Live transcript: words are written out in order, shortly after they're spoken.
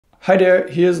Hi there,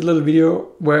 here's a little video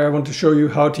where I want to show you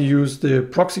how to use the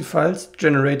proxy files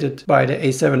generated by the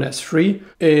A7 S3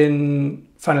 in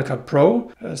Final Cut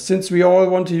Pro. Since we all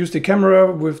want to use the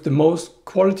camera with the most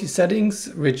quality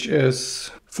settings, which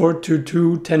is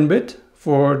 422 10-bit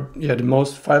for the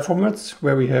most file formats,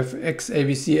 where we have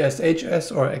XAVC S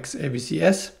HS or XAVC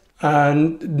S.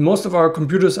 And most of our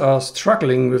computers are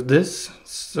struggling with this.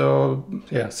 So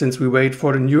since we wait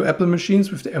for the new Apple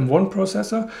machines with the M1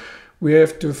 processor, we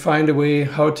have to find a way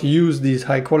how to use these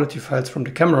high quality files from the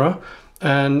camera.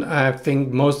 And I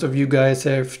think most of you guys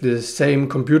have the same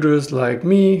computers like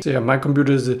me. So my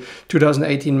computer is a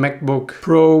 2018 MacBook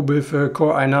Pro with a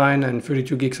Core i9 and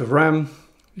 32 gigs of RAM.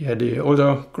 The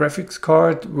older graphics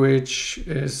card, which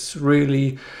is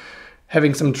really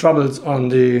having some troubles on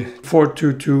the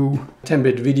 422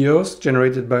 10-bit videos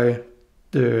generated by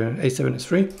the A7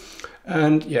 S3.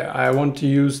 And I want to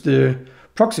use the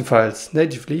proxy files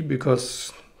natively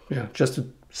because just to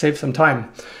save some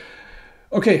time.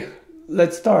 Okay,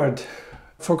 let's start.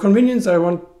 For convenience, I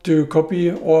want to copy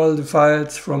all the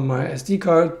files from my SD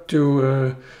card to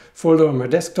a folder on my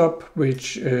desktop,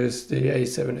 which is the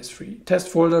A7 S3 test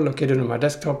folder located on my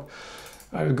desktop.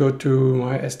 I will go to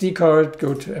my SD card,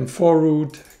 go to M4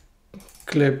 root,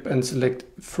 clip and select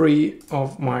 3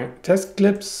 of my test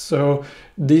clips. So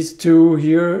these two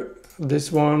here,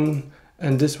 this one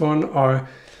and this one, are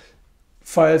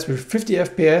files with 50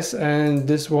 FPS, and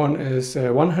this one is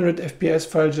a 100 FPS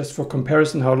file, just for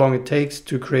comparison how long it takes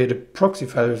to create a proxy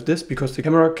file with this, because the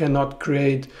camera cannot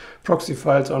create proxy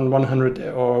files on 100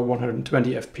 or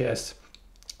 120 FPS.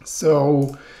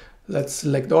 So let's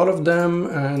select all of them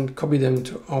and copy them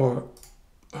to our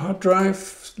hard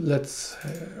drive. Let's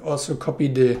also copy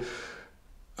the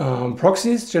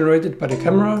proxies generated by the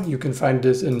camera. You can find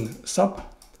this in sub.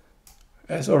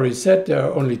 As already said, there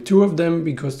are only 2 of them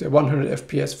because the 100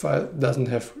 FPS file doesn't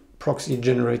have proxy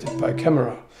generated by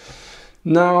camera.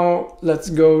 Now let's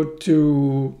go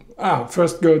to,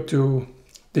 first go to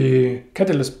the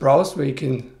Catalyst browse, where you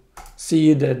can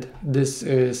see that this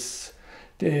is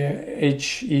the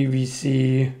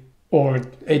XAVC or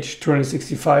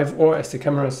H265, or as the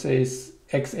camera says,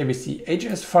 XAVC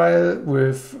HS file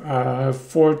with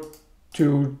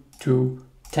 422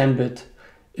 10-bit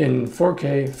in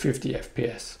 4K 50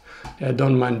 FPS.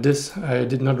 Don't mind this, I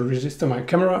did not register my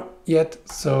camera yet,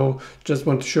 so just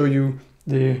want to show you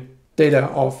the data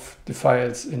of the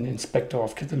files in the inspector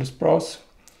of Catalyst browse.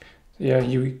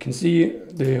 You can see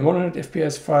the 100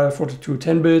 FPS file, 42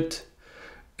 10-bit,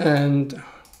 and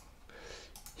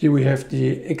here we have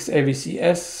the XAVC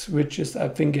S, which is I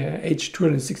think a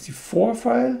H264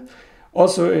 file,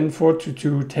 also in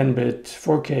 422 10-bit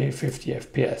 4K 50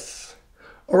 FPS.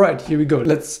 Alright, here we go.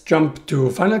 Let's jump to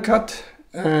Final Cut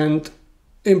and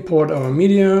import our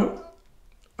media.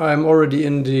 I'm already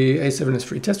in the A7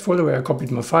 S3 test folder where I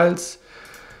copied my files,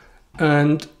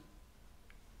 and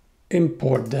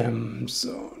import them.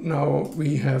 So now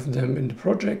we have them in the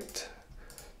project.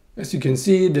 As you can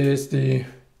see, there's the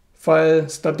file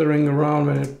stuttering around.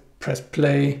 When I press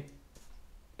play,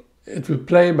 it will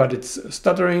play, but it's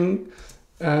stuttering.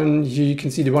 And here you can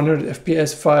see the 100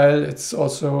 FPS file. It's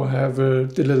also have the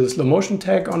little slow motion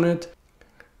tag on it.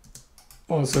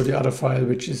 Also the other file,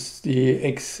 which is the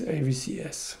XAVC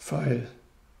S file,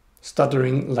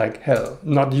 stuttering like hell,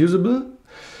 not usable.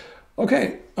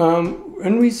 Okay,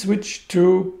 when we switch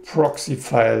to proxy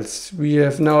files, we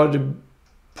have now the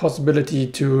possibility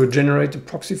to generate the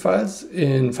proxy files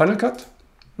in Final Cut,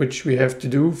 which we have to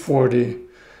do for the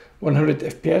 100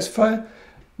 FPS file.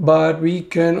 But we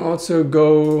can also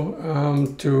go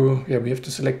we have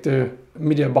to select the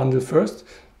media bundle first.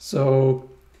 So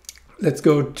let's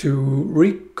go to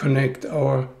reconnect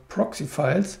our proxy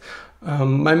files.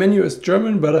 My menu is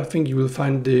German, but I think you will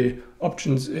find the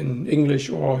options in English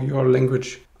or your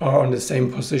language are on the same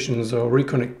position. So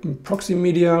reconnect proxy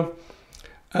media,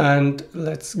 and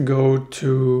let's go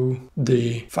to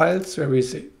the files where we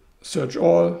say search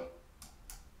all.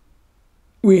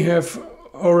 We have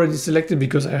already selected,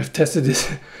 because I have tested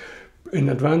this in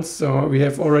advance, so we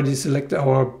have already selected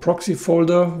our proxy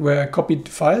folder where I copied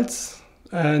the files,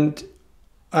 and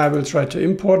I will try to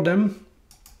import them,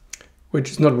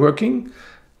 which is not working.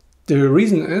 The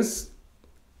reason is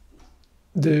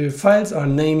the files are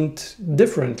named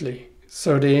differently.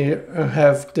 So they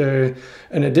have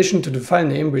an addition to the file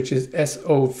name, which is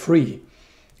S3,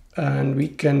 and we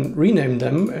can rename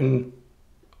them in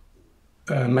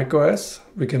macOS.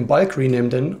 We can bulk rename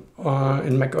them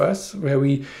in macOS, where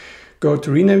we go to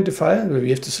rename the file, where we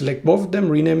have to select both of them,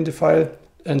 rename the file,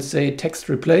 and say text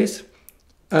replace.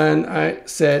 And I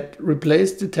said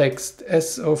replace the text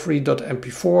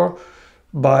so3.mp4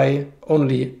 by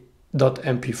only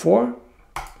 .mp4.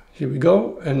 Here we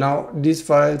go. And now these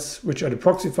files, which are the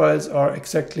proxy files, are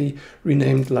exactly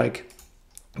renamed like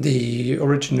the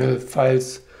original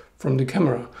files from the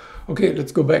camera. Okay,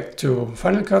 let's go back to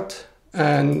Final Cut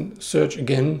and search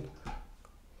again.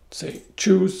 Say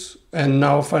choose, and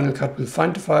now Final Cut will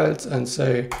find the files and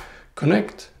say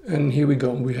connect, and here we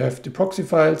go. We have the proxy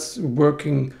files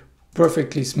working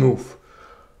perfectly smooth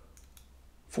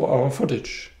for our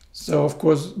footage. So of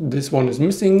course this one is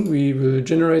missing. We will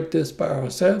generate this by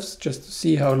ourselves just to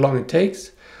see how long it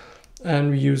takes.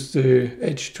 And we use the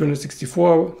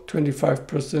H264,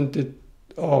 25%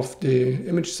 of the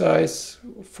image size,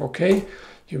 4K.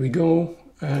 Here we go,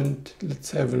 and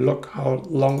let's have a look how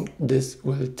long this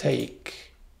will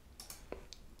take.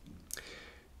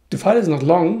 The file is not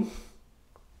long,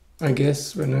 I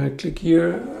guess. When I click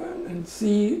here and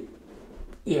see,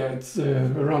 yeah, it's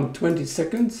around 20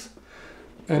 seconds.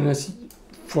 And as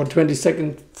for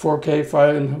 20-second 4K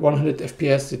file in 100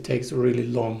 FPS, it takes really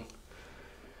long.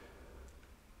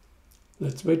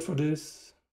 Let's wait for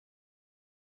this.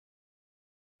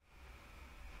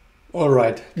 All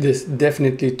right, this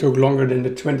definitely took longer than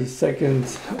the 20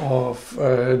 seconds of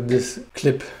this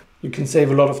clip. You can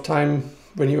save a lot of time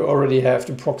when you already have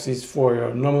the proxies for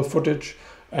your normal footage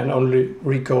and only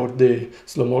recode the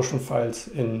slow motion files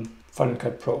in Final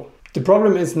Cut Pro. The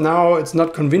problem is now it's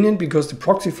not convenient because the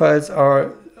proxy files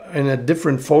are in a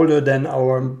different folder than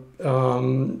our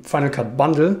Final Cut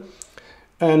bundle.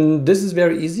 And this is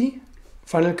very easy.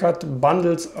 Final Cut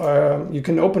bundles are, you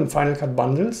can open Final Cut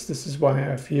bundles. This is why I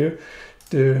have here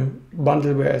the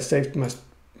bundle where I saved my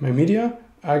media.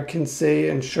 I can say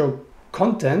and show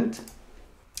content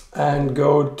and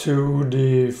go to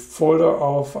the folder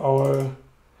of our,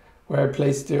 where I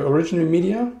placed the original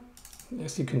media.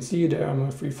 As you can see, there are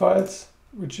my 3 files,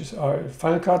 which is our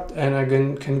Final Cut, and I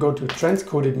can go to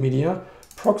transcoded media,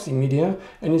 proxy media,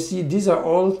 and you see these are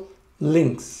all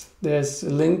links. There's a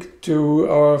link to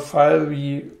our file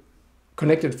we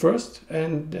connected first,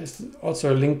 and there's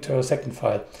also a link to our second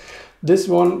file. This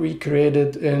one we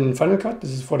created in Final Cut.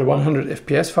 This is for the 100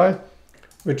 FPS file,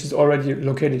 which is already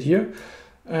located here,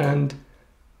 and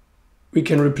we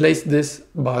can replace this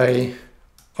by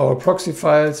our proxy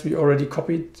files we already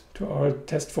copied to our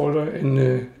test folder in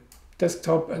the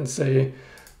desktop and say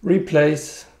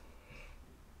replace.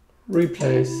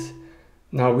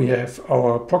 Now we have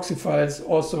our proxy files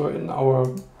also in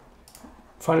our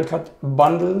Final Cut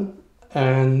bundle,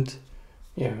 and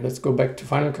yeah, let's go back to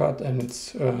Final Cut, and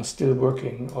it's still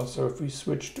working. Also, if we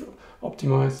switch to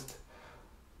optimized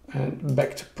and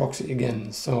back to proxy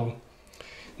again. So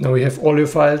now we have all your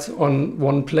files on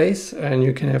one place, and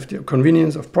you can have the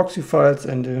convenience of proxy files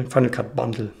and the Final Cut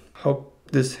bundle. Hope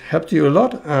this helped you a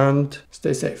lot, and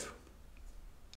stay safe.